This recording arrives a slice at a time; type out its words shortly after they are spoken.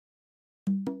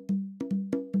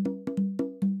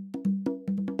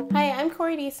Hi, I'm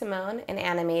Cori DiSimone, an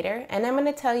animator, and I'm going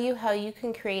to tell you how you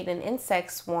can create an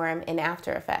insect swarm in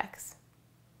After Effects.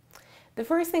 The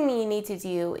first thing that you need to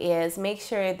do is make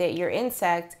sure that your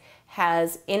insect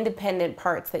has independent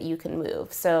parts that you can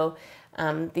move. So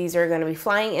these are going to be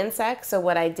flying insects. So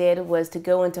what I did was to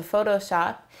go into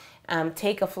Photoshop,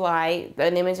 take a fly,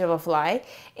 an image of a fly,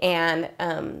 and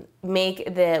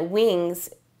make the wings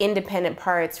independent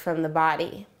parts from the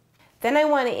body. Then I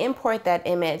want to import that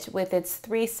image with its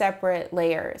 3 separate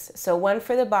layers. So one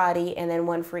for the body and then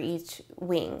one for each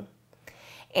wing.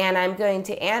 And I'm going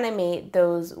to animate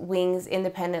those wings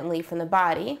independently from the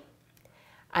body.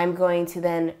 I'm going to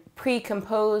then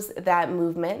pre-compose that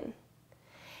movement.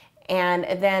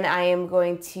 And then I am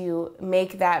going to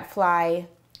make that fly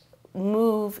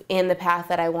move in the path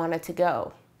that I want it to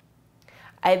go.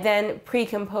 I then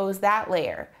pre-compose that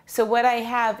layer. So what I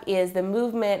have is the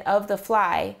movement of the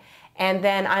fly, and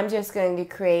then I'm just going to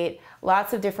create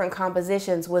lots of different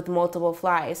compositions with multiple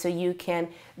flies. So you can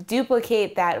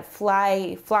duplicate that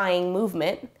flying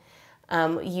movement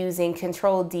using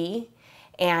Control D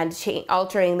and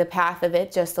altering the path of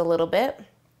it just a little bit.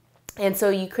 And so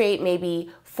you create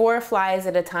maybe 4 flies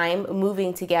at a time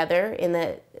moving together in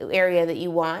the area that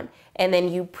you want, and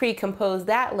then you pre-compose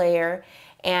that layer,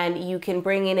 and you can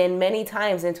bring it in many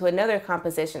times into another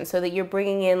composition so that you're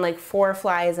bringing in like 4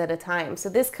 flies at a time. So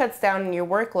this cuts down on your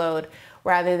workload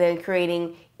rather than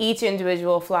creating each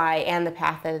individual fly and the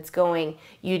path that it's going.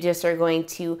 You just are going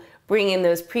to bring in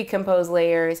those pre-composed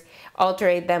layers,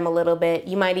 alterate them a little bit.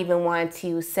 You might even want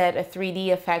to set a 3D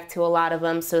effect to a lot of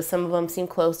them, so some of them seem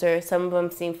closer, some of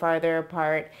them seem farther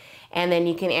apart, and then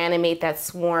you can animate that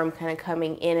swarm kind of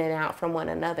coming in and out from one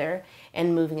another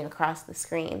and moving across the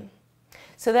screen.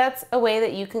 So that's a way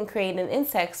that you can create an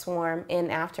insect swarm in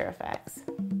After Effects.